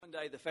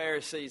day the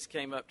Pharisees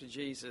came up to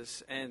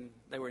Jesus, and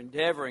they were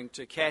endeavoring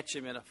to catch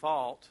him in a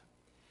fault.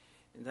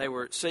 And they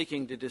were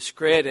seeking to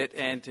discredit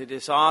and to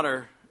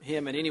dishonor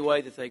him in any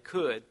way that they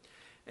could.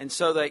 And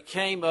so they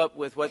came up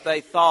with what they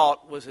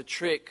thought was a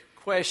trick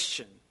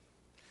question.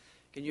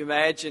 Can you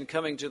imagine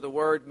coming to the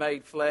Word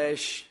made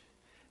flesh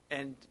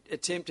and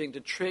attempting to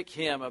trick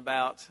him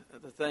about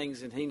the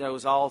things, and he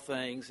knows all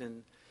things,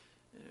 and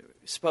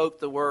spoke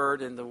the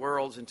Word and the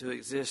worlds into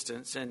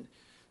existence. And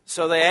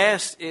so they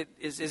asked,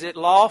 is it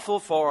lawful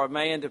for a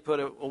man to put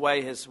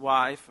away his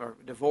wife or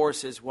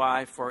divorce his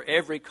wife for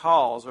every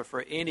cause or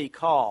for any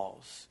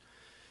cause?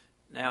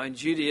 Now, in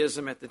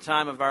Judaism at the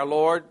time of our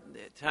Lord,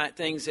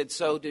 things had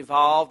so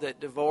devolved that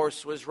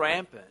divorce was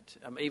rampant,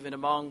 even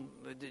among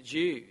the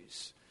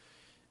Jews.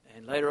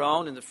 And later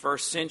on in the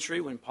first century,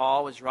 when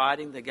Paul was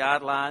writing the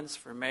guidelines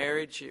for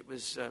marriage, it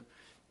was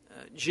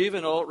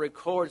Juvenal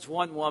records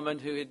one woman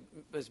who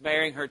was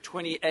marrying her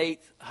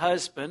 28th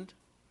husband,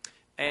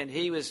 and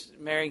he was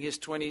marrying his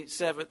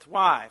 27th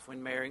wife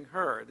when marrying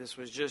her. This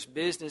was just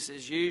business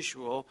as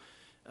usual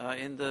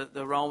in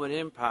the Roman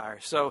Empire.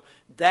 So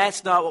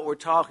that's not what we're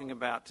talking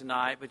about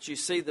tonight, but you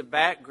see the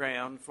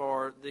background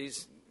for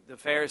the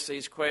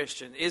Pharisees'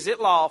 question. Is it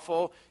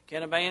lawful?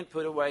 Can a man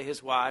put away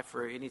his wife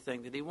for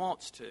anything that he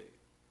wants to?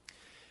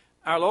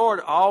 Our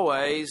Lord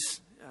always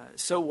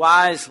so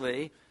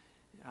wisely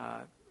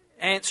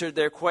answered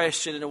their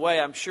question in a way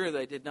I'm sure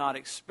they did not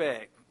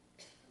expect.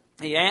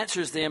 He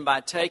answers them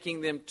by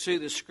taking them to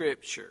the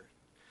Scripture.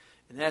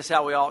 And that's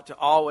how we ought to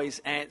always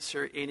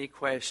answer any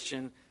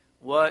question.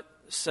 What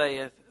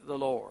saith the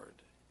Lord?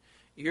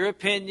 Your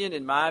opinion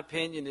and my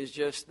opinion is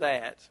just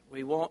that.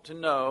 We want to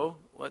know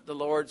what the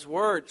Lord's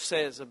Word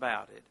says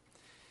about it.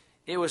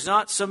 It was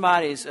not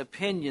somebody's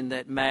opinion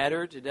that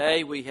mattered.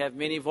 Today we have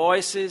many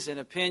voices and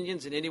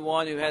opinions, and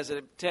anyone who has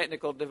a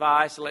technical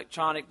device,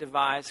 electronic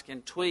device,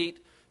 can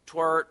tweet,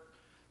 twerk,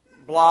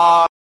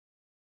 blog,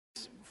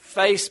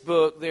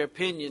 Facebook their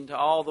opinion to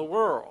all the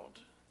world.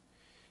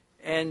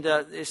 And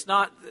it's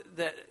not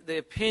the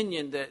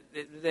opinion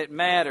that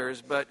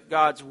matters, but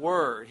God's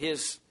Word,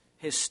 His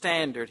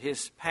standard,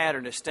 His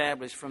pattern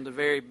established from the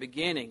very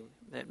beginning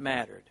that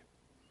mattered.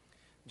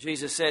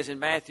 Jesus says in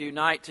Matthew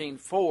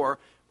 19:4,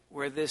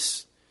 where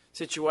this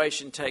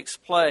situation takes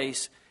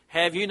place,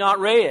 have you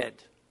not read?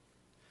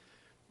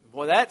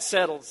 Boy, that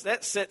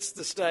sets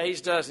the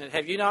stage, doesn't it?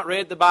 Have you not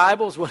read the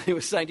Bible, is what he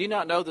was saying. Do you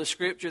not know the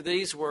Scripture?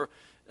 These were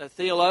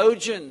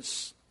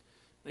theologians.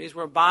 These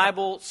were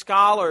Bible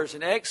scholars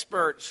and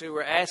experts who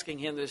were asking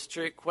him this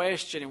trick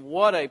question. And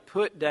what a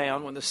put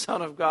down when the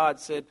Son of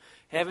God said,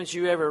 haven't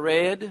you ever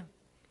read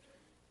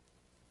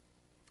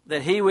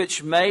that He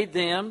which made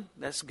them,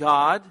 that's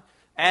God,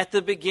 at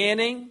the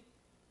beginning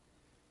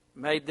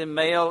made them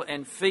male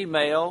and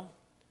female,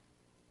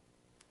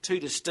 two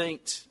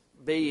distinct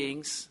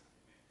beings,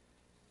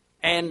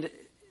 and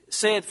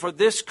said, for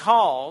this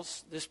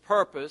cause, this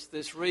purpose,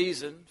 this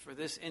reason, for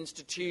this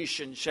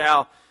institution,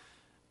 shall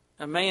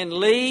a man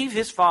leave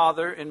his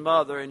father and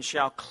mother and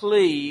shall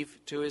cleave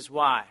to his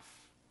wife.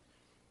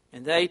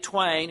 And they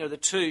twain, or the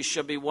two,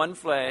 shall be one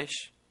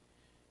flesh.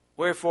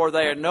 Wherefore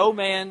they are no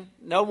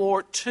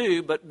more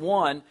two, but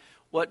one.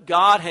 What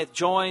God hath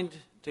joined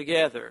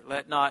together,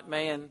 let not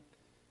man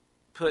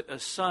put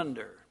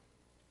asunder.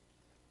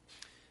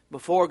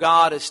 Before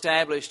God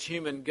established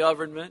human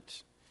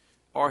government,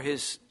 or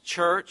His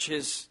church,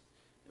 His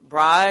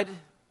bride,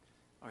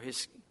 or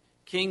His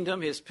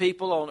kingdom, His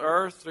people on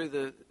earth through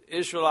the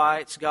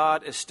Israelites,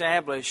 God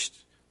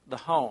established the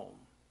home.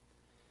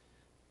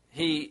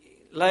 He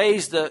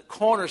lays the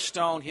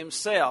cornerstone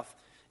Himself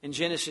in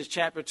Genesis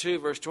chapter 2,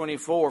 verse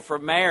 24, for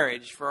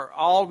marriage, for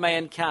all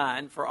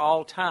mankind, for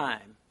all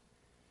time.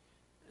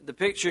 The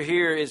picture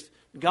here is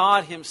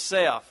God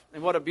Himself,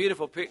 and what a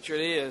beautiful picture it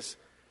is,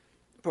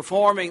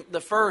 performing the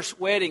first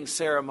wedding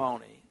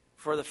ceremony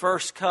for the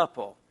first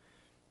couple.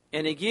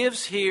 And He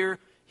gives here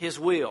His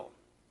will,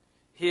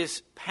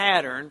 His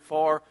pattern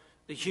for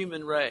the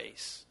human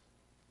race.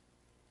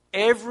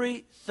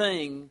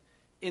 Everything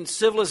in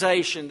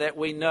civilization that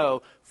we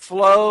know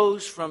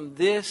flows from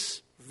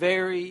this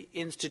very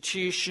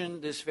institution,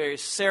 this very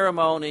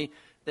ceremony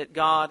that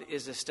God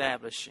is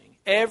establishing.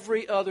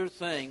 Every other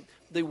thing,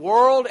 the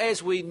world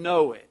as we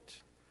know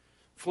it,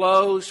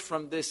 flows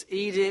from this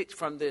edict,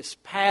 from this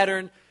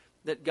pattern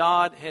that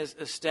God has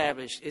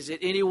established. Is it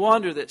any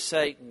wonder that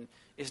Satan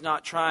is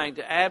not trying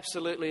to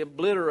absolutely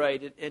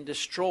obliterate it and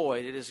destroy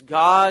it? It is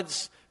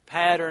God's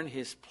pattern,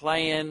 His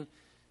plan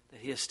that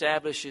He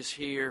establishes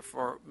here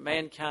for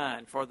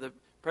mankind, for the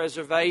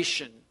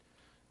preservation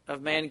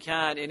of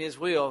mankind in His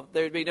will.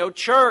 There would be no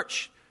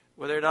church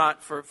were it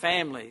not for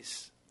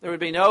families. There would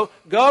be no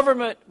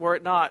government were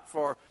it not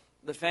for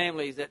the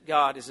families that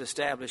God is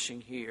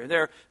establishing here.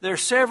 There are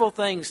several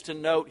things to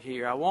note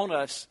here. I want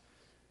us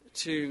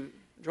to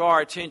draw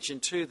our attention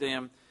to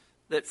them.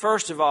 That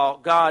first of all,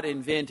 God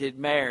invented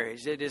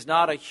marriage. It is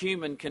not a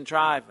human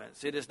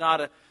contrivance. It is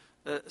not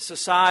a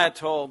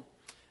societal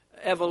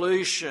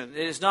evolution.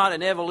 It is not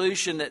an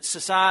evolution that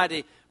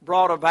society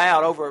brought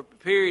about over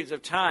periods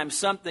of time,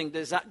 something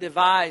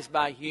devised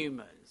by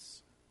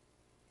humans.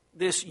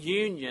 This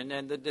union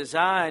and the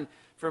design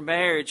for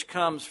marriage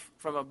comes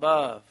from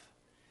above.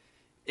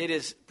 It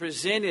is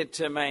presented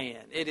to man.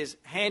 It is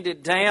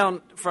handed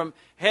down from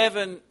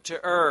heaven to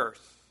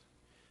earth.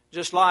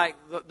 Just like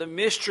the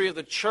mystery of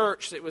the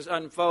church that was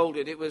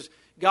unfolded. It was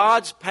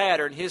God's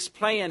pattern, His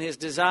plan, His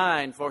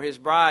design for His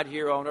bride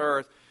here on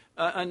earth.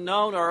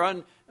 Unknown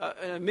or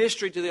a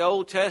mystery to the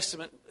Old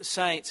Testament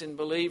saints and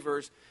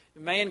believers.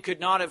 Man could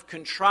not have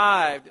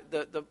contrived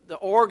the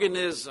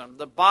organism,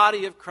 the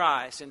body of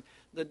Christ. And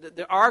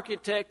the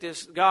architect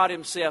is God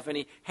Himself, and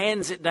He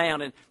hands it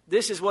down. And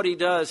this is what He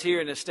does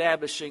here in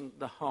establishing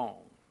the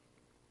home.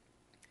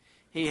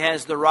 He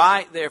has the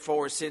right,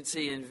 therefore, since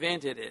He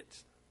invented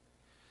it,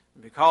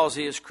 because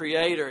He is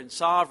creator and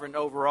sovereign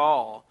over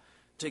all,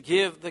 to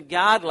give the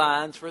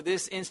guidelines for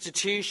this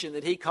institution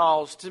that He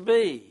calls to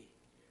be,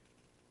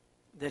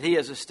 that He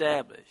has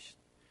established.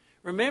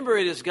 Remember,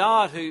 it is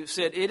God who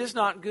said, it is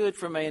not good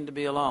for man to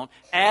be alone.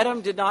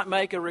 Adam did not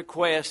make a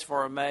request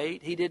for a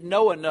mate. He didn't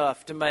know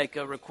enough to make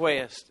a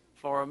request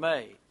for a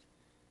mate.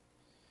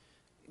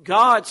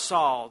 God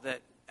saw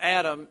that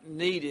Adam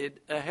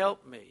needed a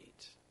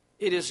helpmeet.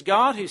 It is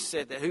God who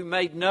said that, who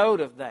made note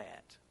of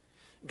that.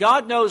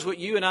 God knows what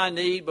you and I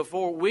need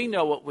before we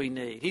know what we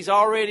need. He's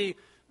already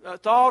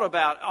thought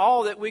about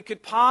all that we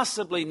could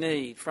possibly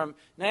need from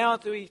now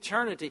through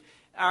eternity.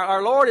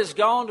 Our Lord has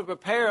gone to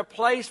prepare a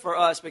place for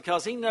us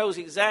because He knows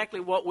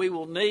exactly what we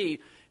will need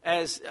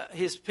as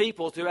His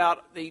people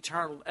throughout the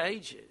eternal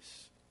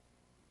ages.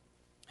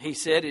 He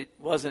said it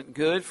wasn't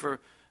good for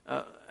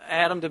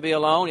Adam to be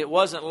alone. It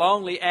wasn't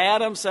lonely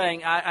Adam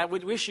saying, I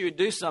would wish you would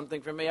do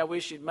something for me. I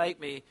wish you'd make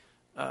me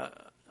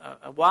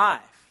a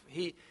wife.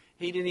 He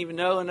didn't even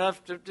know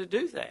enough to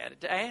do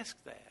that, to ask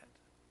that.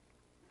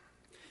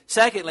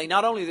 Secondly,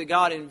 not only did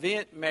God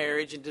invent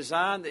marriage and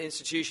design the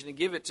institution and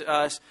give it to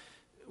us,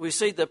 we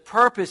see the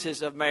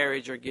purposes of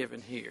marriage are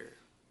given here.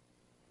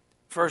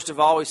 First of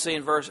all, we see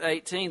in verse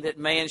 18 that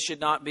man should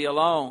not be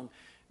alone.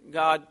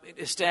 God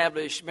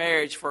established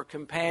marriage for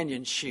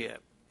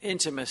companionship,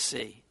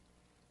 intimacy.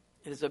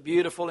 It is a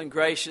beautiful and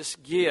gracious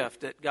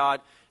gift that God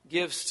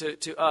gives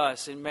to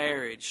us in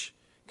marriage.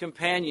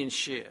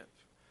 Companionship,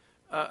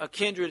 a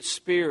kindred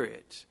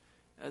spirit,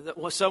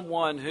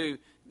 someone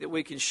that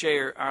we can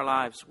share our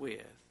lives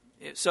with.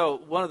 So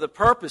one of the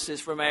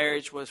purposes for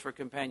marriage was for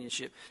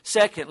companionship.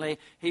 Secondly,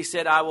 He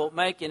said, I will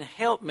make an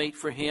helpmeet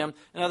for him.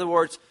 In other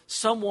words,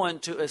 someone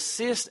to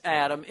assist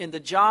Adam in the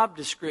job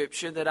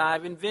description that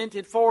I've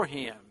invented for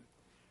him.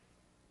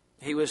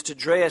 He was to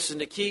dress and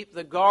to keep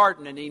the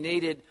garden, and he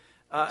needed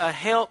a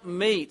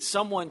helpmeet,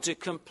 someone to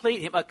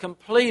complete him. A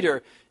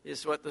completer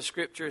is what the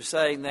Scripture is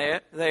saying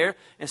there.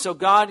 And so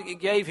God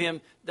gave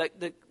him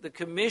the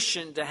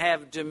commission to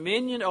have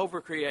dominion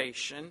over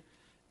creation,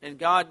 and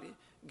God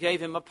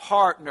gave him a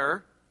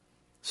partner,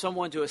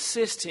 someone to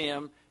assist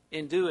him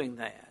in doing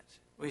that.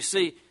 We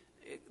see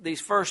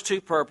these first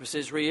two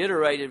purposes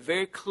reiterated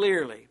very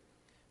clearly,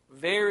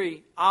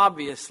 very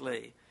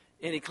obviously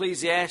in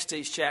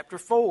Ecclesiastes chapter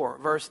 4,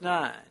 verse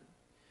 9,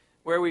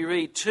 where we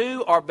read,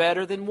 2 are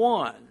better than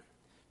 1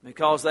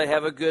 because they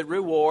have a good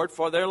reward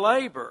for their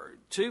labor.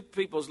 2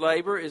 people's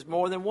labor is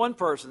more than 1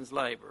 person's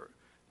labor.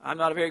 I'm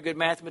not a very good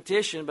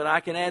mathematician, but I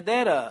can add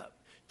that up.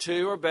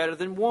 2 are better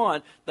than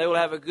 1. They will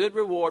have a good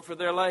reward for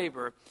their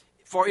labor.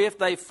 For if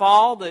they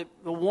fall, the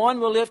one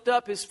will lift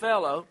up his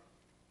fellow.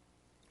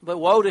 But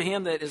woe to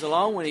him that is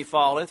alone when he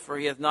falleth, for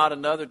he hath not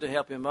another to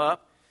help him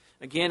up.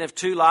 Again, if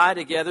 2 lie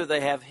together, they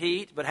have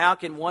heat. But how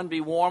can one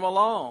be warm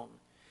alone?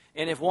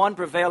 And if one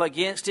prevail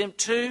against him,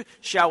 2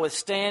 shall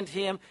withstand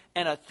him,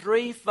 and a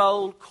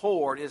threefold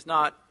cord is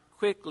not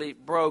quickly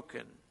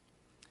broken.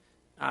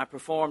 I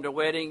performed a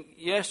wedding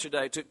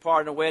yesterday, took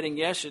part in a wedding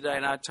yesterday,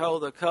 and I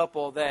told the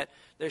couple that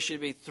there should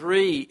be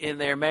 3 in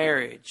their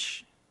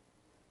marriage.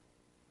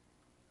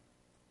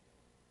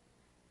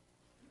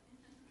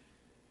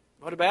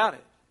 What about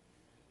it?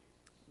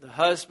 The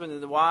husband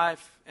and the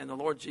wife and the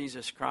Lord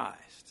Jesus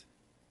Christ.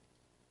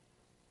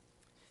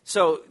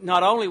 So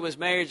not only was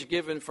marriage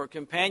given for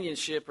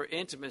companionship or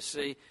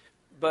intimacy,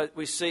 but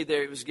we see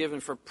there it was given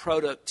for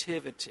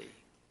productivity.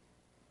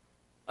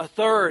 A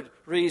third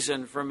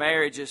reason for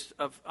marriage is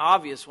an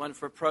obvious one,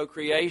 for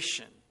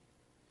procreation.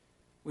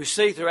 We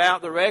see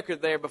throughout the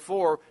record there,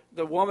 before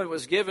the woman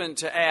was given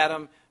to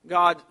Adam,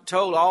 God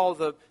told all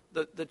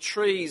the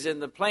trees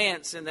and the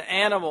plants and the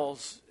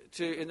animals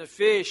and the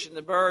fish and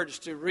the birds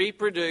to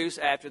reproduce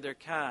after their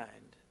kind.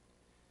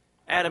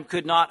 Adam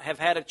could not have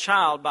had a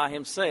child by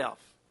himself.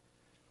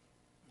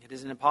 It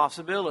is an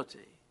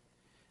impossibility.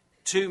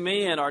 2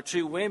 men or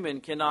 2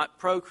 women cannot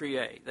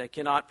procreate. They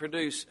cannot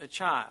produce a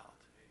child.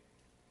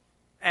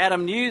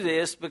 Adam knew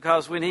this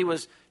because when he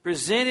was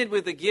presented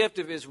with the gift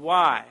of his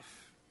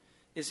wife,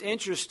 it's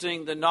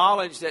interesting, the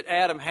knowledge that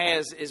Adam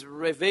has is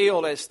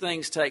revealed as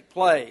things take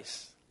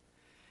place.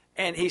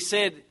 And he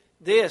said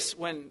this,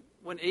 when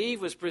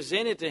Eve was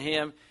presented to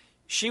him,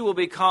 she will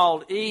be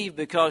called Eve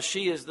because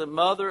she is the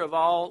mother of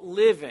all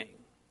living.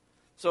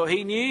 So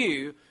he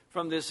knew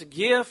from this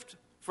gift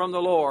from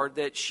the Lord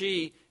that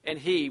she and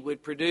he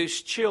would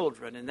produce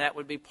children, and that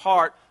would be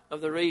part of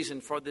the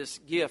reason for this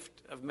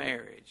gift of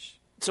marriage.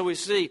 So we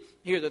see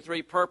here the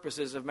three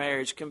purposes of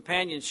marriage: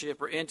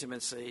 companionship or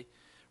intimacy,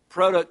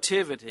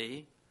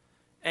 productivity,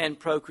 and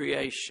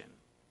procreation.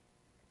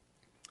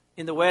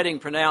 In the wedding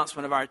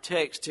pronouncement of our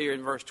text here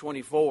in verse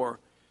 24,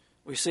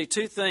 we see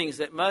two things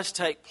that must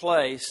take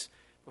place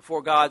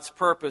before God's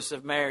purpose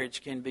of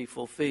marriage can be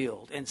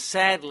fulfilled. And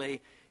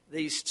sadly,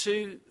 these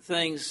two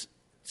things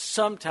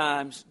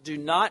sometimes do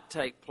not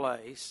take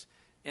place,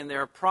 and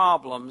there are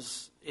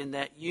problems in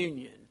that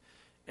union.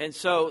 And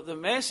so the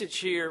message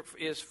here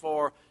is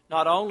for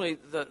not only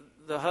the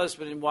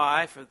husband and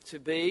wife to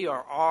be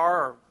or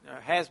are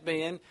or has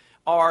been,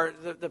 or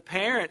the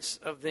parents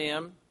of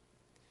them,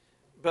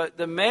 but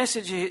the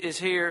message is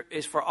here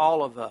is for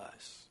all of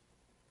us.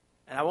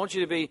 And I want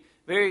you to be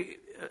very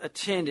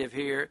attentive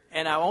here.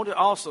 And I want to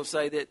also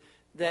say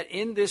that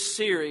in this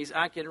series,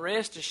 I can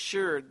rest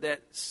assured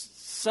that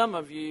some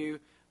of you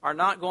are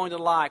not going to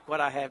like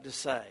what I have to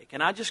say.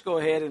 Can I just go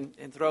ahead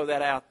and throw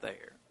that out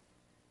there?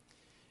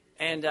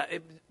 And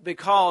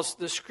because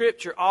the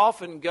Scripture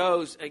often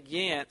goes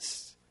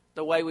against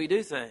the way we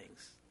do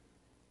things.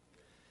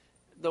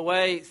 The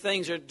way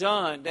things are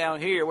done down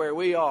here where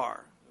we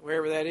are,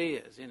 wherever that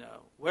is,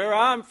 where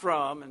I'm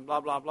from and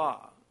blah, blah,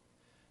 blah.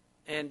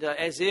 And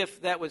as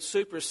if that would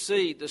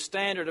supersede the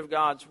standard of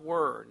God's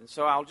Word. And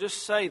so I'll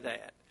just say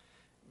that.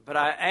 But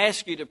I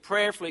ask you to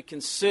prayerfully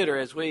consider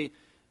as we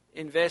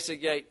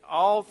investigate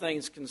all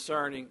things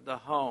concerning the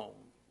home.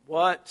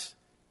 What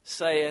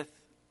saith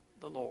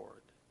the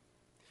Lord?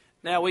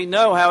 Now we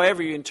know,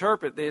 however you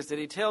interpret this, that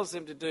he tells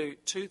them to do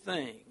two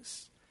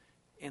things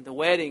in the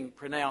wedding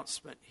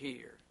pronouncement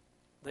here.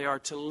 They are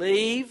to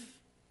leave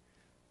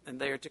and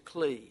they are to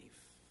cleave.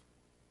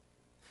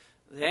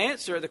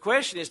 The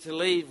question is to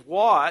leave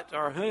what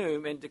or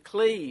whom and to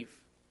cleave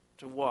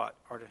to what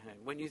or to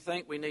whom. When you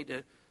think we need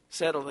to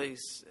settle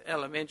these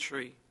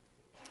elementary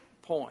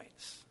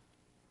points.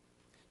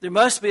 There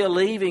must be a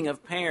leaving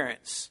of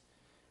parents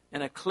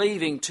and a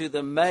cleaving to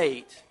the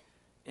mate,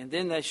 and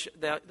then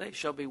they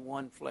shall be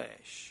one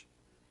flesh.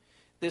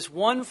 This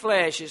one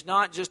flesh is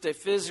not just a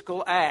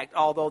physical act,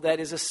 although that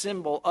is a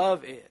symbol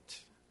of it.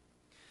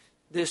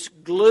 This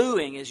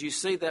gluing, as you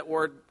see that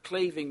word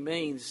cleaving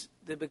means,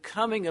 the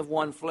becoming of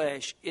one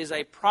flesh is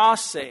a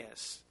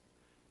process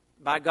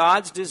by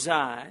God's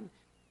design.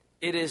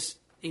 It is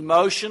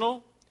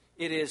emotional,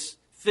 it is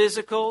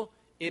physical,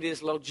 it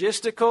is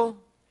logistical,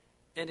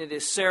 and it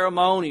is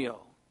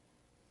ceremonial,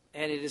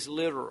 and it is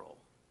literal.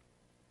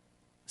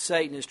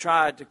 Satan has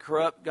tried to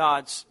corrupt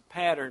God's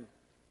pattern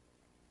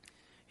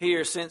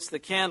here since the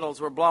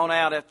candles were blown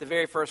out at the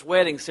very first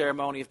wedding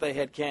ceremony. If they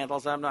had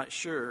candles, I'm not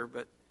sure,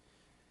 but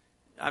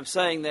I'm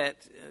saying that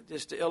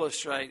just to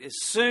illustrate. As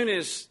soon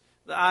as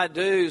the I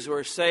do's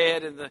were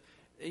said, and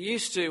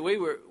we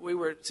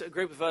were a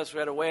group of us who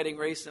had a wedding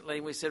recently,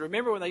 and we said,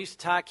 remember when they used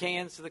to tie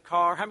cans to the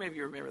car? How many of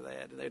you remember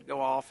that? They'd go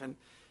off, and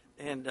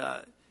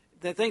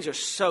the things are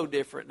so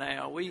different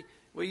now. We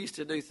used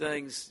to do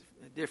things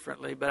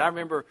differently, but I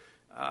remember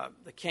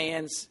the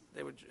cans,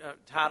 they were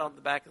tied on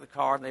the back of the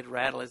car, and they'd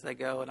rattle as they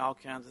go, and all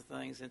kinds of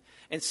things.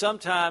 And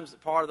sometimes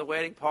part of the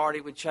wedding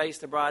party would chase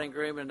the bride and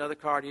groom in another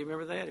car. Do you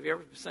remember that? Have you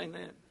ever seen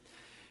that?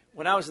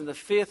 When I was in the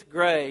 5th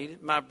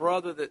grade, my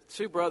brother, the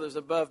two brothers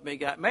above me,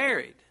 got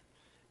married.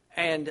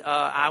 And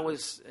I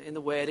was in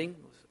the wedding,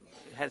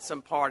 had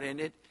some part in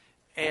it.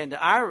 And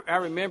I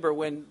remember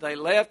when they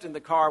left in the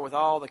car with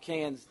all the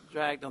cans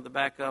dragged on the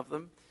back of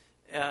them,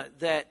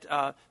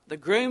 that the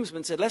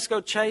groomsman said, let's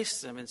go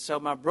chase them. And so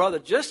my brother,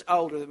 just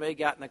older than me,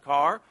 got in the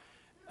car.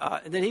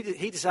 And then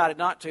he decided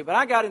not to. But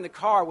I got in the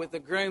car with the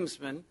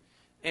groomsman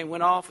and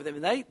went off with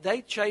him. And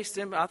they chased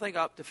him, I think,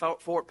 up to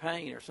Fort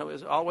Payne or something.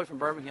 It was all the way from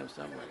Birmingham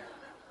somewhere.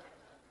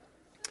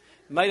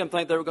 Made them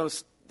think they were going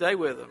to stay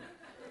with him.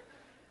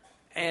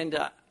 And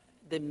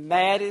the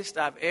maddest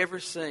I've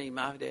ever seen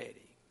my daddy.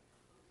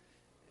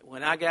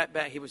 When I got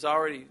back, he was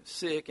already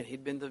sick, and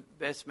he'd been the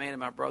best man at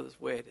my brother's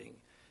wedding.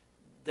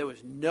 There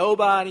was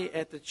nobody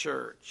at the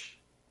church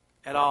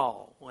at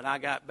all when I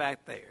got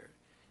back there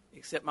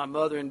except my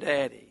mother and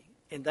daddy.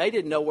 And they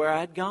didn't know where I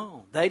had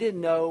gone. They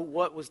didn't know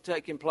what was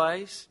taking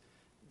place.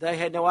 They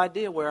had no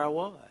idea where I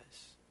was.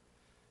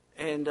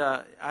 And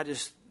I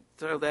just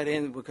throw that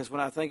in because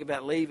when I think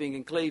about leaving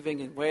and cleaving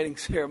and wedding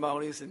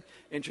ceremonies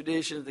and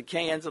traditions, the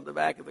cans on the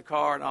back of the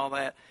car and all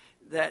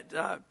that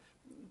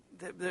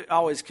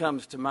always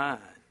comes to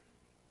mind.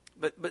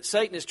 But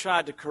Satan has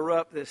tried to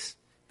corrupt this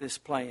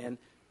plan.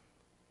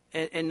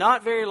 And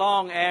not very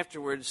long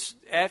afterwards,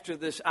 after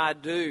this I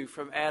do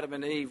from Adam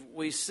and Eve,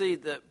 we see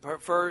the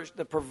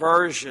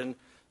perversion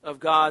of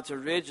God's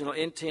original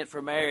intent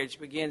for marriage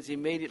begins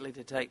immediately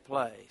to take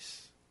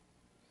place.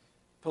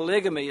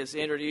 Polygamy is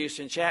introduced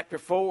in chapter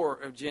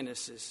 4 of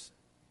Genesis.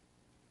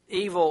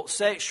 Evil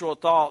sexual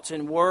thoughts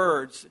and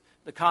words,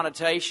 the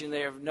connotation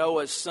there of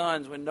Noah's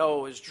sons when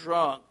Noah was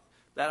drunk,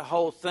 that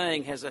whole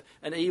thing has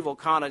an evil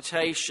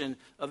connotation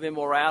of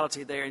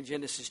immorality there in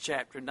Genesis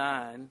chapter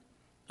 9.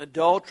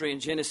 adultery in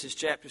Genesis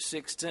chapter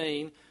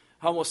 16,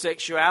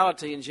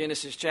 homosexuality in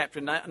Genesis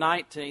chapter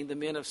 19, the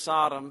men of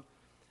Sodom,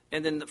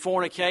 and then the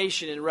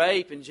fornication and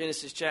rape in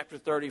Genesis chapter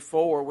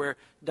 34, where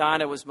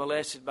Dinah was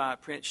molested by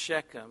Prince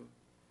Shechem.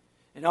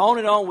 And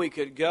on we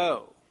could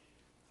go.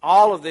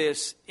 All of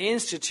this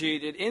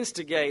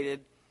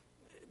instigated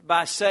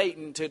by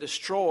Satan to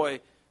destroy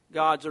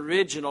God's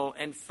original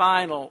and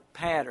final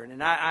pattern.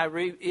 And I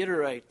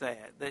reiterate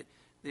that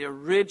the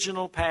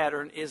original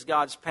pattern is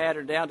God's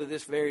pattern down to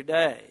this very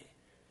day.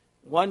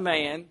 One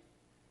man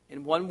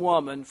and one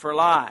woman for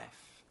life.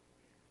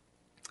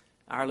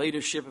 Our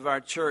leadership of our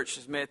church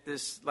has met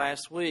this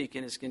last week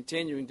and is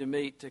continuing to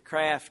meet to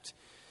craft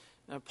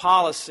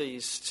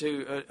policies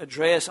to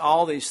address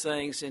all these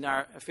things in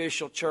our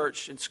official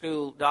church and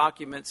school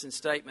documents and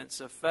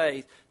statements of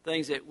faith,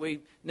 things that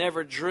we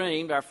never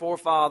dreamed, our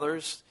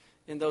forefathers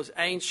in those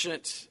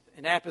ancient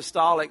and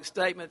apostolic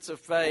statements of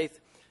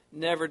faith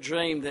never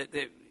dreamed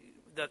that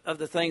of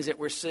the things that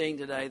we're seeing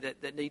today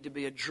that need to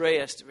be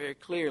addressed very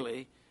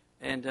clearly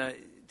and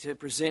to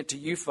present to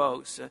you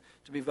folks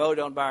to be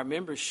voted on by our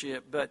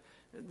membership. But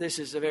this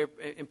is a very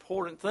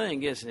important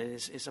thing, isn't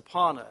it? It's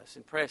upon us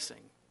and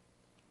pressing.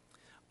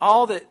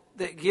 All that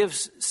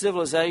gives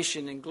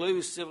civilization and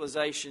glues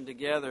civilization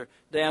together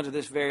down to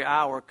this very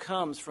hour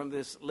comes from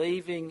this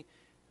leaving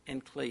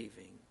and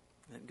cleaving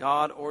that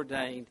God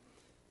ordained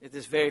at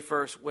this very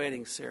first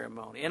wedding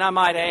ceremony. And I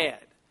might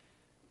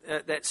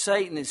add that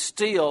Satan is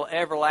still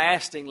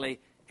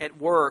everlastingly at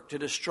work to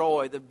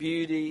destroy the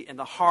beauty and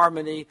the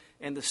harmony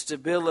and the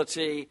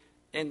stability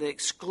and the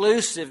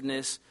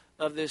exclusiveness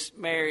of this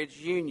marriage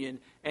union.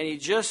 And he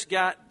just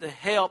got the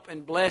help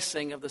and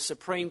blessing of the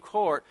Supreme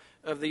Court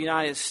of the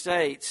United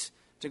States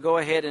to go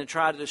ahead and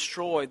try to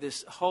destroy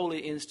this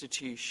holy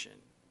institution.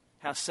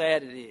 How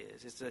sad it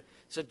is.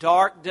 It's a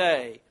dark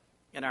day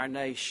in our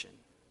nation.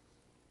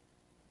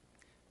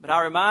 But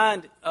I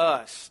remind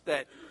us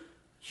that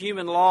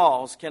human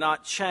laws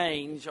cannot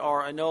change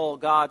or annul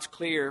God's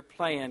clear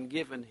plan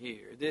given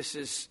here. This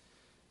is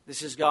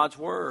God's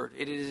word.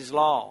 It is His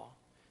law.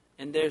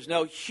 And there's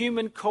no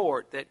human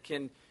court that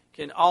can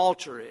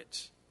alter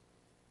it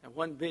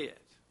one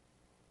bit.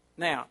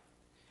 Now,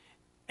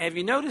 have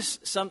you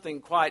noticed something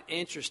quite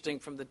interesting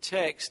from the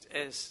text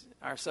as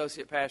our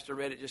associate pastor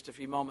read it just a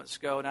few moments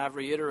ago, and I've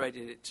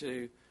reiterated it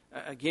too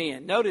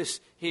again?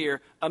 Notice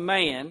here, a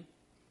man,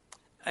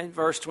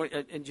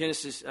 in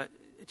Genesis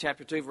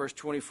chapter 2, verse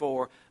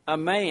 24, a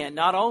man,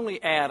 not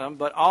only Adam,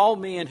 but all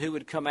men who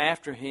would come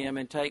after him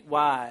and take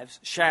wives,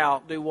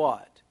 shall do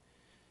what?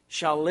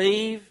 Shall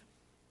leave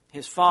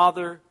his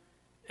father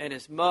and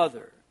his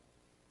mother.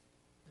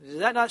 Does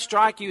that not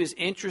strike you as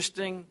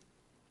interesting?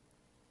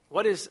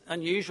 What is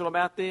unusual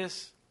about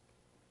this?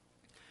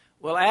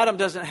 Well, Adam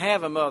doesn't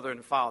have a mother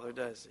and a father,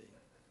 does he?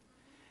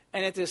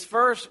 And at this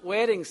first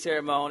wedding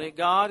ceremony,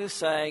 God is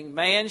saying,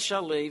 man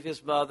shall leave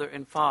his mother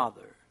and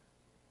father.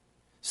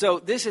 So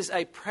this is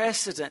a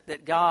precedent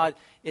that God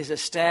is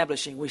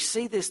establishing. We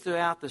see this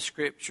throughout the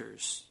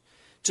Scriptures.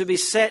 To be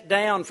set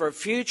down for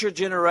future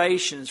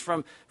generations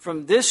from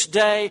this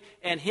day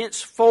and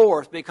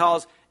henceforth,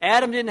 because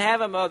Adam didn't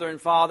have a mother and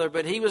father,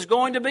 but he was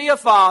going to be a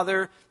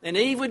father, and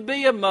Eve would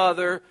be a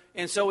mother.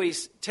 And so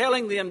he's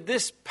telling them,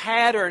 this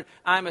pattern,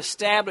 I'm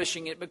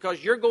establishing it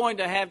because you're going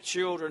to have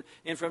children.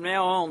 And from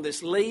now on,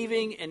 this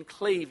leaving and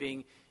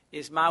cleaving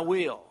is my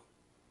will.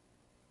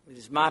 It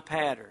is my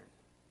pattern.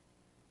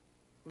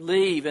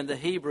 Leave in the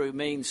Hebrew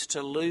means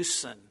to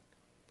loosen,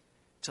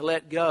 to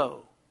let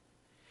go.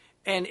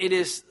 And it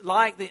is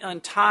like the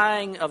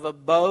untying of a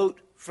boat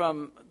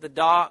from the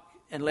dock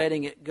and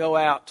letting it go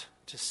out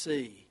to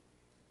sea.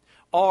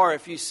 Or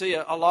if you see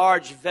a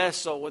large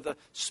vessel with a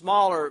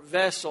smaller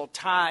vessel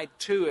tied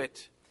to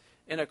it,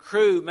 and a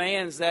crew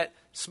mans that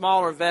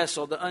smaller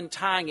vessel, the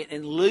untying it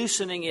and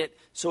loosening it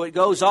so it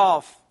goes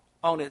off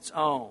on its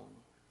own.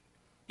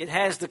 It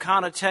has the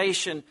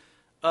connotation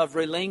of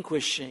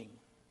relinquishing,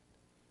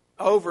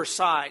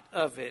 oversight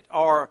of it,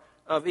 or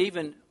of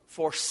even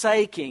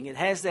forsaking. It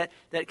has that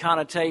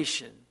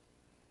connotation.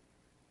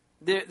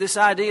 This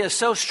idea is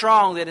so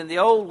strong that in the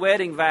old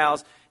wedding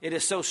vows, it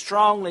is so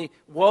strongly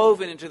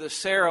woven into the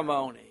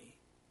ceremony.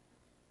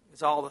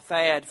 It's all the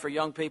fad for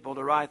young people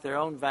to write their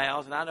own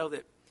vows, and I know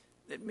that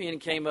men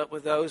came up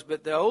with those,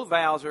 but the old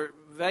vows are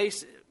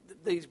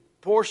these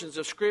portions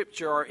of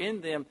Scripture are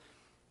in them,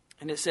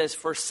 and it says,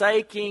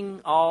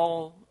 forsaking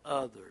all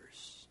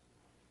others.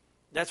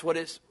 That's what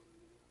it's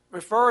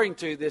referring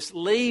to, this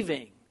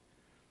leaving.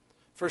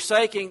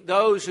 Forsaking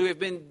those who have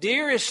been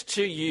dearest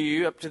to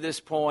you up to this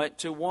point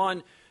to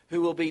one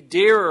who will be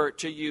dearer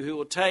to you, who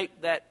will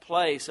take that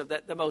place of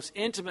the most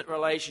intimate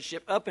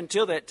relationship up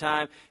until that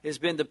time has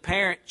been the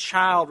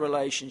parent-child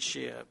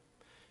relationship.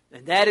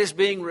 And that is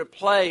being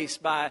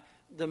replaced by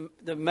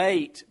the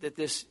mate that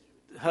this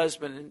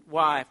husband and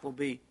wife will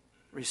be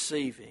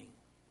receiving.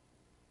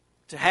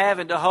 To have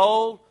and to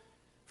hold,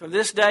 from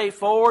this day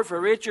forward, for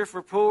richer,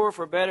 for poorer,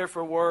 for better,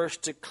 for worse,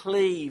 to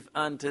cleave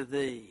unto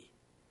thee.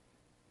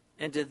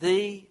 And to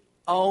thee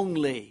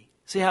only,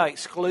 See how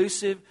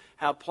exclusive,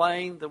 how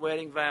plain the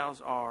wedding vows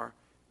are.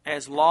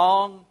 As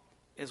long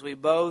as we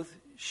both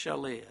shall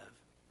live.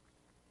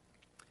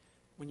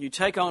 When you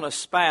take on a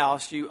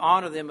spouse, you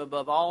honor them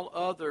above all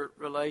other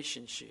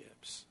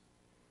relationships.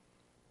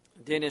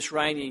 Dennis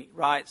Rainey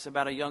writes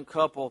about a young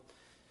couple.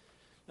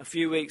 A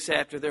few weeks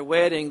after their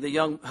wedding, the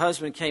young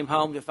husband came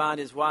home to find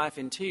his wife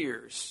in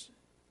tears.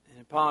 And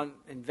upon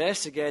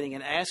investigating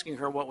and asking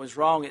her what was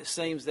wrong, it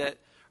seems that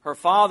her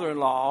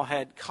father-in-law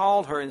had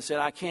called her and said,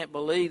 "I can't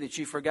believe that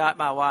you forgot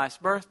my wife's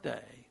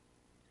birthday."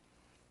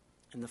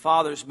 In the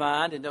father's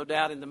mind, and no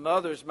doubt in the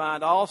mother's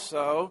mind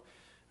also,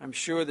 I'm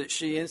sure that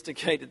she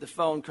instigated the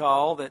phone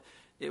call, that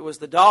it was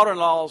the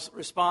daughter-in-law's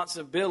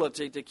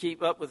responsibility to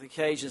keep up with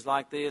occasions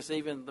like this,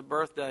 even the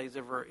birthdays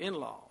of her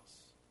in-laws.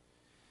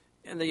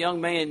 And the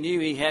young man knew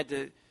he had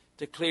to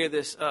clear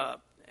this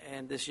up,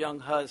 and this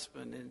young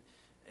husband,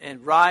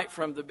 and right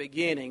from the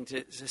beginning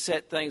to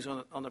set things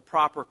on the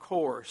proper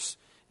course.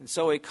 And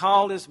so he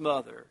called his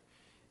mother,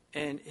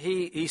 and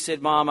he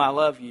said, "Mom, I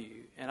love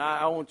you. And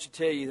I want to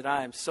tell you that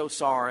I am so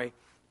sorry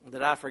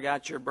that I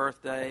forgot your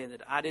birthday and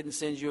that I didn't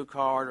send you a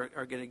card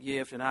or get a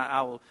gift. And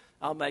I'll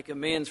make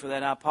amends for that.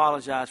 And I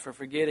apologize for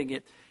forgetting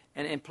it.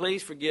 And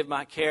please forgive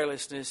my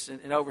carelessness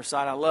and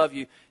oversight. I love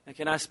you. And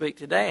can I speak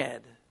to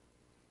Dad?"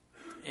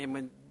 And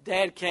when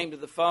Dad came to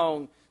the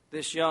phone,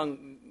 this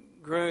young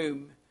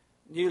groom,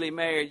 newly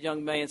married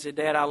young man, said,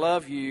 "Dad, I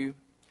love you.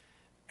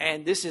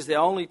 And this is the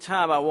only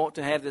time I want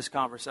to have this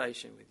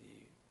conversation with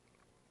you.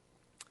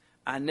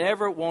 I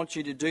never want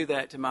you to do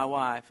that to my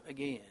wife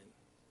again.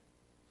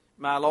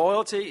 My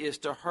loyalty is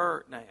to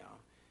her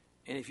now.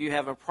 And if you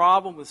have a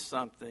problem with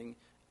something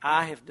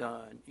I have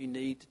done, you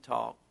need to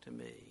talk to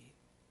me."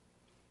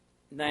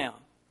 Now,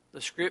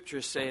 the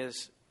Scripture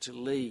says to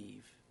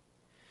leave.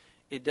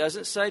 It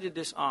doesn't say to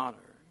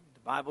dishonor. The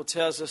Bible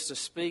tells us to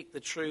speak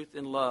the truth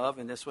in love,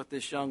 and that's what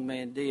this young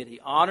man did. He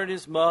honored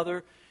his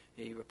mother.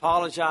 He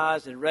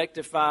apologized and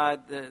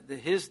rectified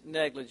his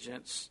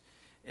negligence.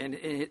 And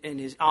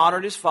he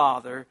honored his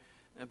father,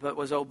 but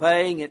was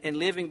obeying and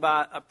living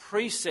by a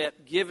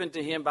precept given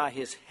to him by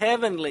his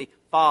heavenly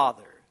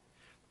Father.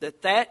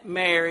 That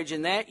marriage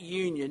and that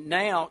union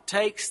now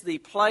takes the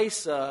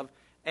place of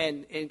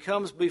and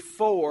comes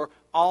before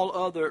all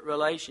other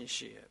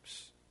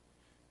relationships.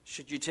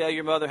 Should you tell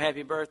your mother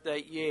happy birthday?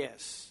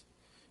 Yes.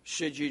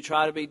 Should you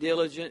try to be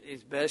diligent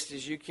as best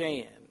as you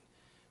can?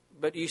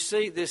 But you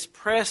see this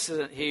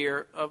precedent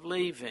here of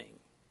leaving.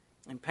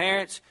 And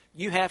parents,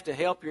 you have to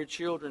help your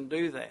children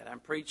do that. I'm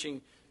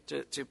preaching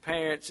to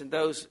parents and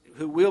those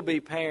who will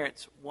be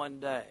parents one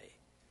day.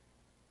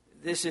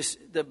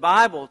 The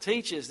Bible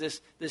teaches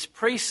this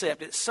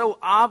precept. It's so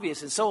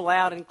obvious and so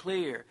loud and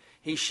clear.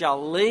 He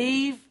shall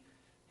leave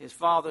his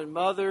father and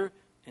mother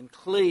and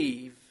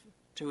cleave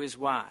to his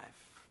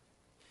wife.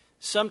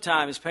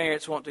 Sometimes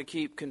parents want to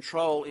keep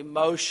control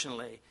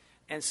emotionally,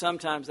 and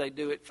sometimes they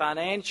do it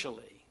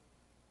financially.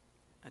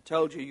 I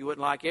told you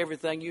wouldn't like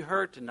everything you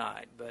heard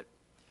tonight, but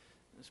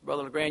as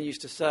Brother LeGrand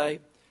used to say,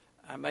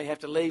 I may have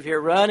to leave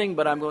here running,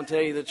 but I'm going to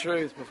tell you the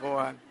truth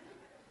before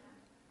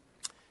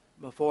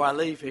I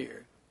leave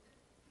here.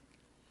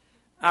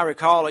 I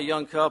recall a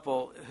young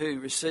couple who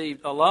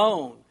received a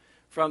loan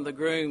from the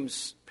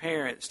groom's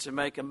parents to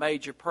make a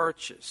major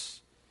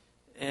purchase.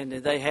 And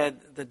they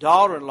had the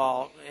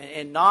daughter-in-law,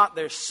 and not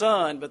their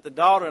son, but the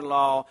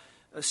daughter-in-law,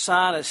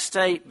 sign a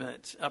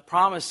statement, a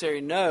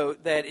promissory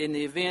note, that in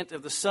the event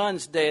of the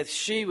son's death,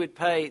 she would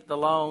pay the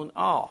loan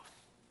off.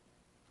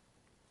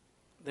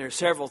 There are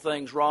several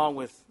things wrong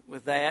with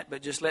that,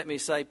 but just let me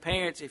say,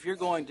 parents, if you're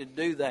going to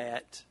do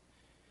that,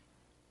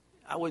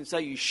 I wouldn't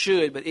say you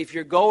should, but if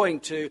you're going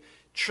to,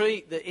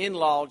 treat the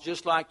in-law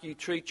just like you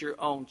treat your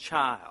own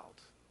child.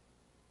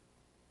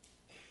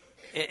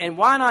 And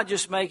why not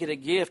just make it a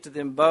gift to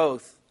them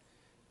both,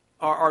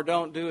 or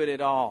don't do it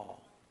at all?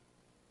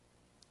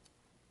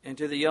 And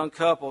to the young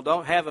couple,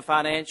 don't have a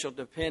financial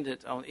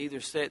dependent on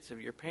either sets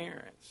of your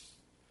parents.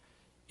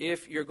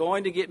 If you're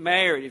going to get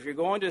married, if you're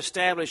going to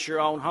establish your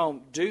own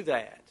home, do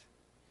that.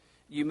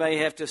 You may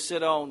have to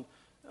sit on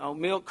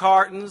milk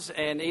cartons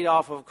and eat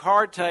off of a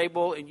card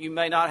table, and you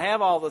may not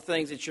have all the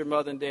things that your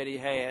mother and daddy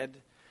had,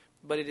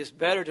 but it is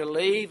better to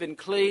leave and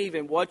cleave,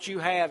 and what you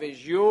have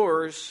is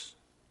yours,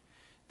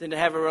 than to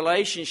have a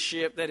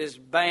relationship that is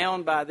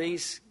bound by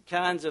these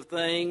kinds of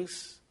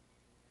things,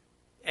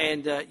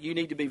 and you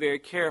need to be very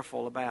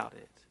careful about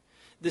it.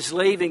 This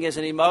leaving is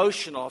an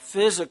emotional, a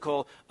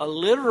physical, a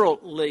literal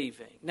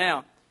leaving.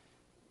 Now,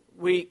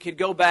 we could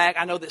go back.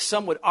 I know that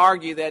some would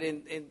argue that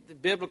in the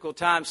biblical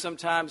times,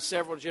 sometimes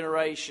several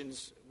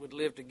generations would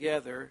live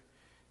together.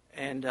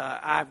 And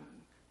I've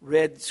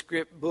read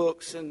script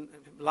books and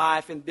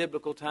life in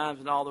biblical times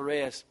and all the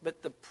rest.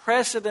 But the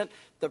precedent,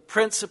 the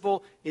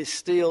principle is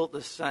still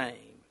the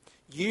same.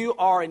 You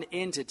are an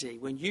entity.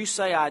 When you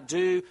say I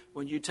do,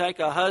 when you take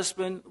a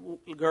husband,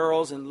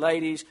 girls and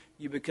ladies,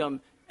 you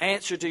become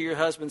answer to your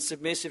husband,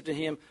 submissive to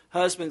him.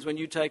 Husbands, when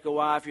you take a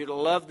wife, you're to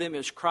love them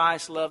as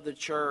Christ loved the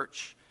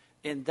church.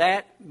 In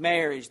that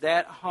marriage,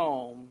 that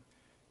home,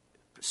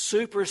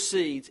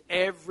 supersedes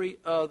every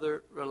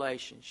other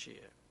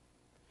relationship.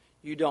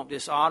 You don't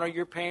dishonor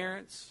your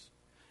parents.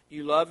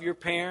 You love your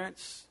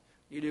parents.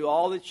 You do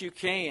all that you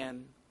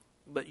can,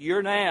 but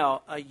you're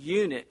now a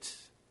unit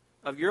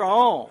of your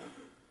own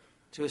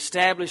to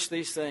establish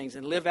these things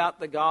and live out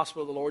the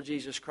gospel of the Lord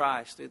Jesus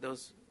Christ through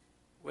those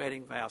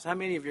wedding vows. How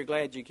many of you are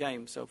glad you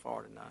came so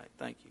far tonight?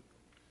 Thank you.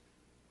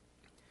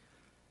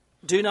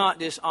 Do not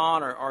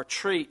dishonor or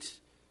treat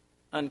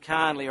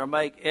unkindly or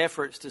make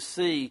efforts to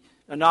see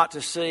or not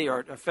to see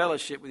or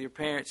fellowship with your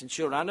parents and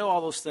children. I know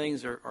all those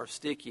things are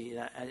sticky,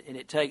 and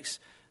it takes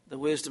the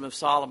wisdom of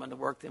Solomon to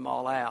work them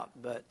all out.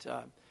 But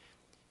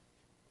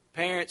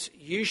parents,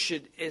 you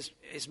should,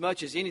 as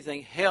much as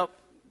anything, help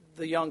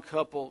the young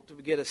couple to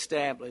get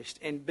established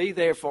and be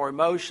there for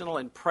emotional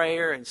and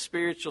prayer and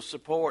spiritual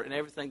support and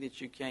everything that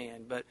you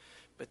can. But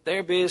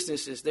their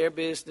business is their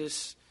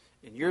business,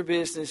 and your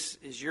business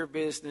is your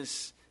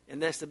business,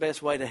 and that's the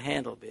best way to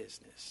handle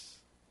business.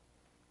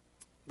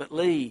 But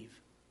leave.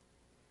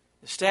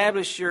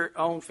 Establish your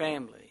own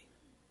family.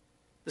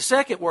 The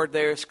second word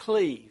there is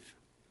cleave.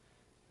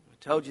 I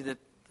told you that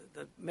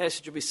the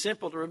message will be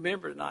simple to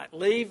remember tonight.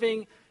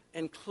 Leaving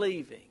and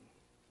cleaving.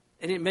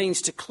 And it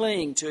means to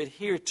cling, to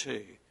adhere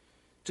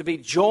to be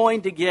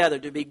joined together,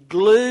 to be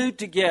glued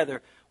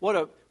together. What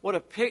a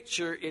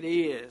picture it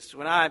is.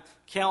 When I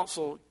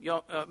counsel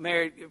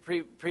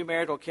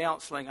premarital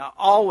counseling, I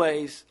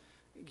always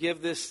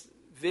give this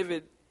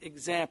vivid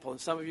example. And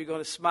some of you are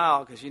going to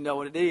smile because you know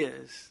what it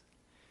is.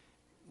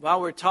 While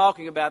we're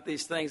talking about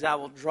these things, I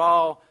will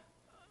draw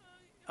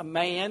a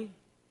man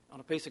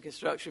on a piece of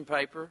construction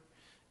paper,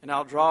 and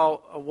I'll draw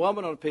a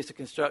woman on a piece of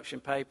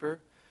construction paper.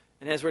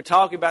 And as we're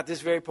talking about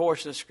this very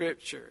portion of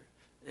Scripture,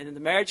 and in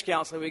the marriage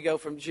counseling, we go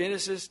from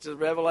Genesis to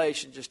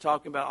Revelation, just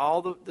talking about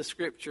all the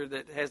Scripture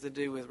that has to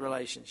do with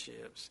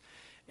relationships.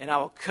 And I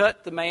will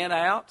cut the man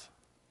out,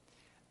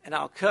 and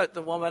I'll cut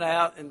the woman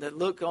out, and the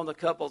look on the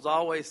couple is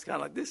always kind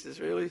of like, this is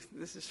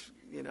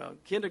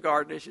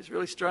kindergartenish, it's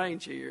really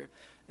strange here.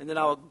 And then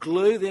I will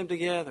glue them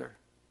together.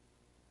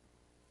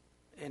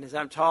 And as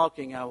I'm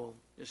talking, I will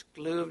just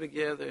glue them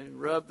together and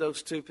rub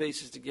those two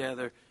pieces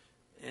together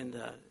and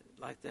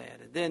like that.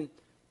 And then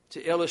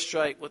to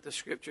illustrate what the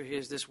Scripture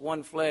is, this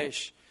one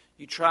flesh,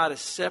 you try to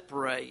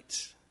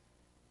separate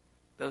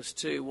those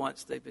two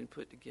once they've been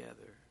put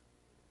together.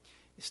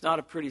 It's not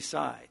a pretty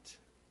sight.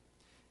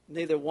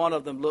 Neither one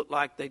of them look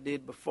like they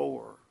did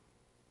before.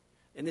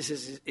 And this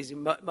is as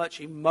much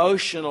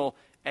emotional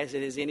as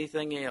it is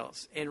anything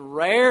else. And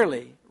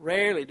rarely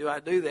do I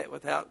do that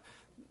without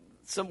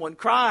someone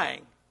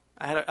crying.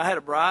 I had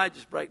a bride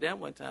just break down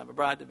one time, a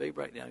bride-to-be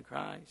break down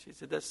crying. She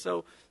said, that's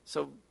so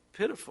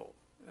pitiful.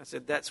 I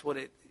said, that's what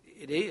it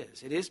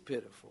is. It is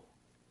pitiful.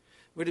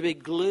 We're to be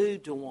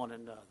glued to one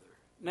another.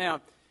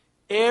 Now,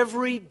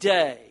 every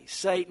day,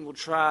 Satan will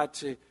try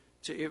to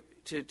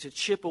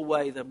chip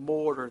away the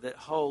mortar that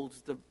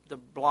holds the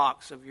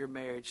blocks of your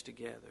marriage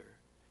together.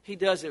 He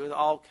does it with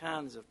all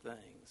kinds of things.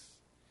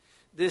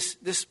 This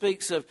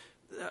speaks of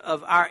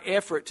our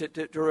effort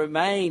to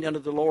remain under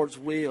the Lord's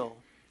will.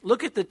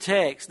 Look at the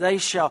text. He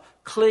shall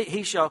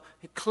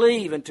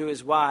cleave unto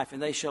his wife, and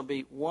they shall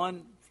be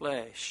one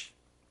flesh.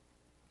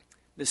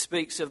 This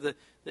speaks of the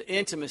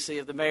intimacy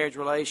of the marriage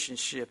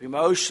relationship,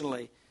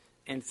 emotionally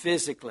and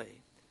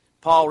physically.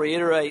 Paul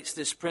reiterates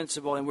this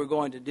principle, and we're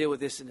going to deal with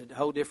this in a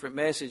whole different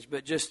message,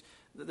 but just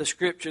the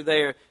Scripture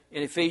there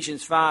in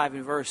Ephesians 5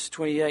 and verse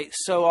 28,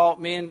 so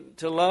ought men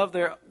to love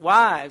their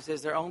wives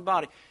as their own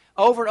body.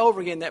 Over and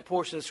over again, that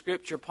portion of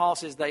Scripture, Paul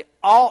says they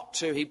ought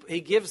to.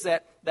 He gives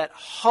that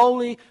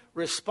holy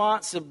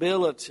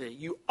responsibility.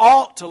 You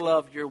ought to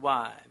love your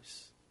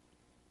wives.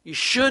 You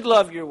should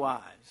love your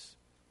wives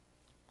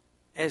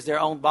as their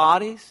own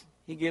bodies.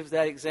 He gives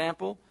that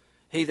example.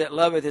 He that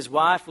loveth his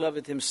wife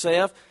loveth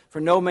himself. For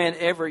no man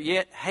ever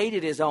yet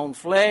hated his own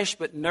flesh,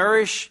 but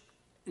nourisheth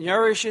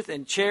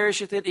and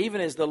cherisheth it,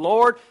 even as the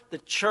Lord, the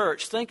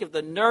church. Think of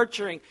the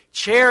nurturing,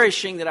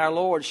 cherishing that our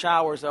Lord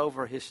showers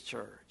over his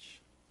church.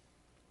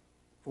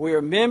 We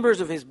are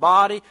members of his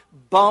body,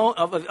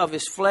 of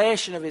his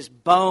flesh, and of his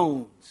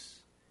bones.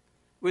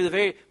 We're the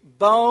very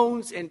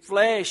bones and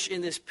flesh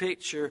in this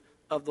picture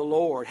of the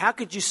Lord. How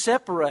could you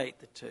separate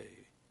the two?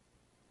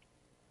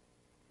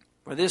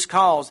 For this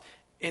cause,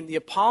 and the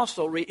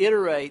apostle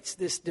reiterates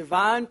this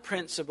divine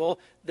principle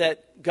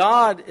that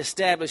God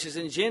establishes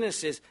in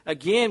Genesis.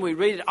 Again, we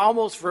read it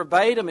almost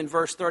verbatim in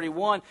verse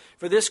 31.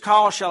 For this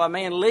cause shall a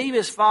man leave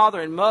his father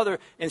and mother,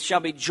 and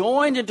shall be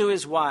joined unto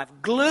his wife,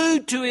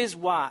 glued to his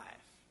wife.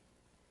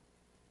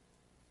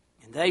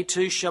 And they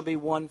two shall be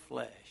one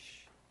flesh.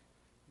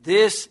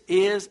 This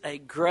is a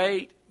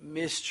great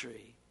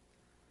mystery.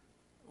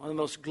 One of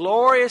the most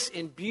glorious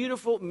and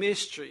beautiful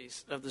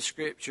mysteries of the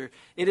Scripture.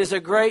 It is a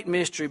great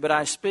mystery, but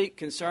I speak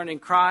concerning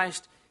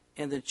Christ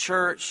and the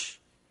church.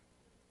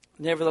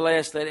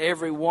 Nevertheless, let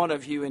every one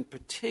of you in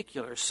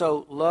particular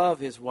so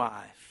love his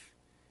wife,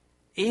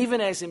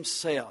 even as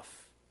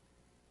himself,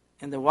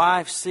 and the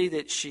wife see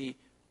that she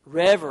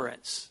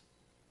reverence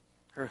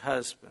her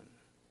husband.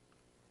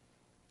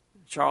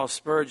 Charles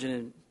Spurgeon,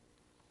 in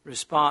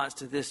response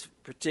to this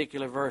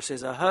particular verse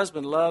is, a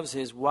husband loves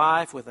his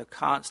wife with a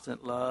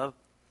constant love,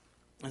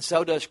 and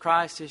so does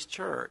Christ his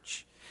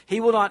church. He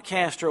will not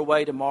cast her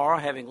away tomorrow,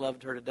 having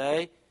loved her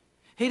today.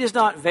 He does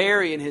not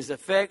vary in his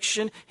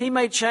affection. He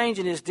may change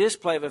in his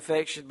display of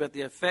affection, but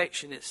the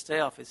affection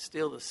itself is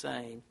still the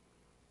same.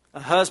 A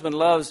husband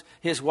loves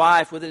his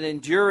wife with an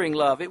enduring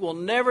love. It will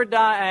never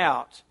die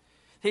out.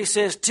 He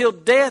says, till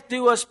death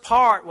do us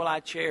part will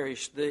I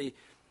cherish thee.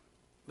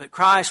 But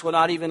Christ will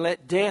not even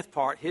let death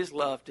part his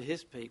love to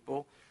his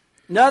people.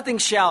 Nothing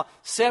shall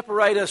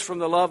separate us from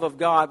the love of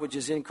God, which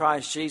is in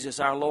Christ Jesus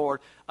our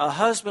Lord. A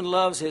husband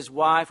loves his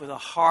wife with a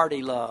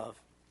hearty love,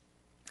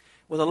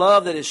 with a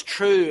love that is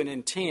true and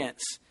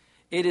intense.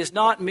 It is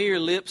not mere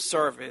lip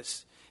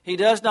service. He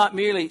does not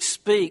merely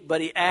speak, but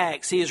he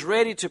acts. He is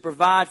ready to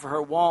provide for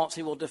her wants.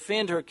 He will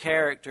defend her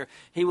character.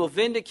 He will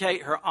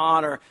vindicate her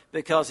honor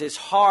because his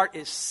heart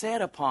is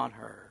set upon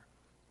her.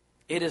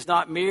 It is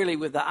not merely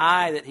with the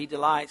eye that he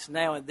delights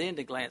now and then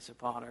to glance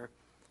upon her,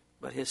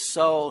 but his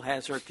soul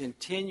has her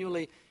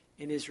continually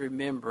in his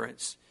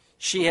remembrance.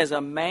 She has a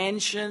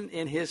mansion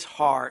in his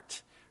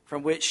heart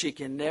from which she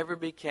can never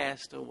be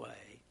cast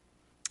away.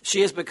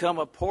 She has become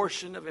a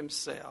portion of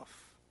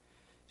himself.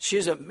 She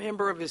is a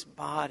member of his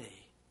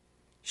body.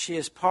 She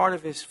is part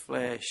of his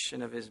flesh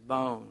and of his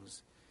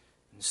bones.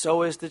 And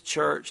so is the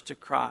church to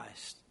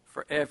Christ,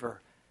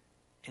 forever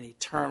an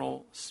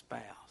eternal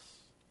spouse.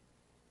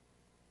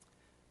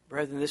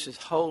 Brethren, this is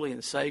holy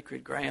and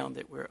sacred ground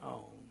that we're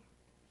on.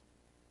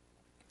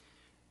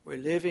 We're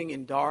living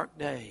in dark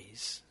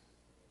days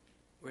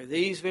where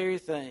these very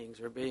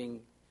things are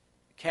being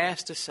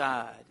cast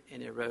aside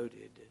and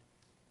eroded.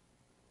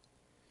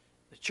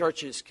 The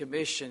church's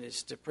commission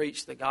is to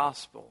preach the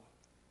gospel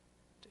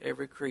to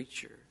every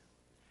creature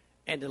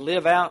and to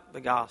live out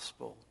the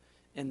gospel.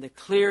 And the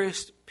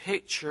clearest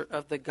picture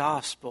of the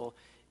gospel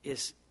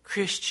is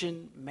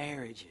Christian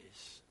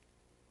marriages,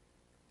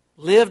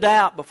 lived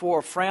out before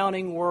a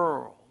frowning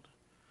world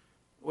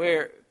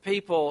where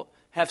people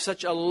have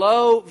such a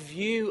low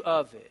view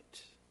of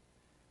it.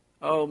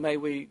 Oh, may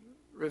we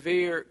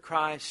revere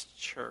Christ's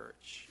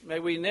church. May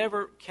we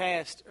never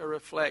cast a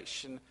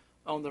reflection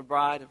on the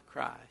bride of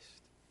Christ.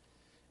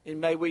 And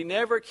may we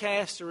never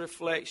cast a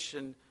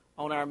reflection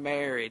on our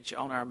marriage,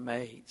 on our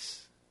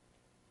mates.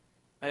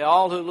 May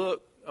all who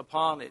look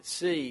upon it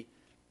see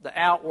the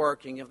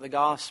outworking of the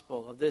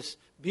gospel, of this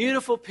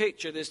beautiful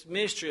picture, this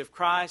mystery of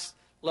Christ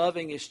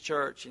loving his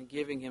church and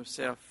giving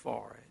himself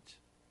for it.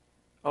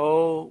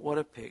 Oh, what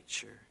a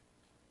picture.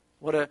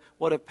 What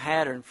a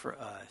pattern for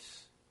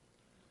us.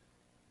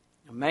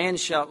 A man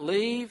shall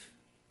leave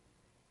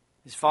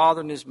his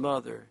father and his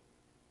mother,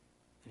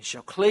 and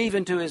shall cleave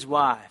unto his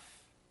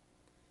wife,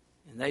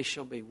 and they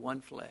shall be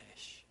one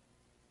flesh.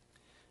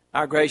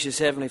 Our gracious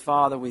Heavenly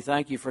Father, we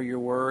thank you for your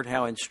word,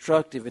 how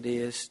instructive it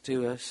is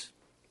to us.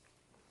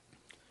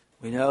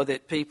 We know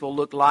that people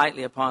look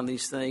lightly upon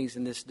these things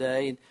in this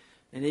day,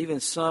 and even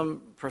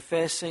some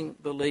professing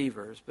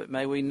believers. But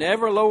may we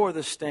never lower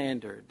the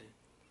standard.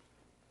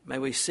 May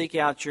we seek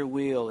out your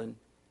will in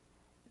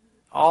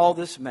all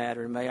this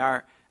matter. May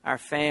our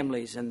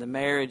families and the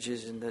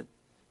marriages and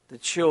the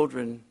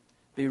children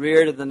be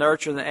reared in the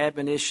nurture and the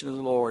admonition of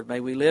the Lord. May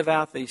we live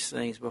out these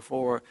things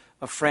before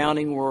a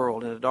frowning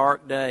world in a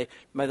dark day.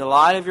 May the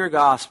light of your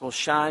gospel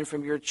shine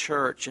from your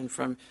church and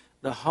from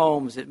the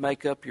homes that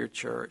make up your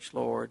church,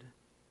 Lord.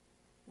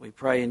 We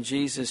pray in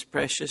Jesus'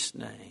 precious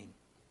name.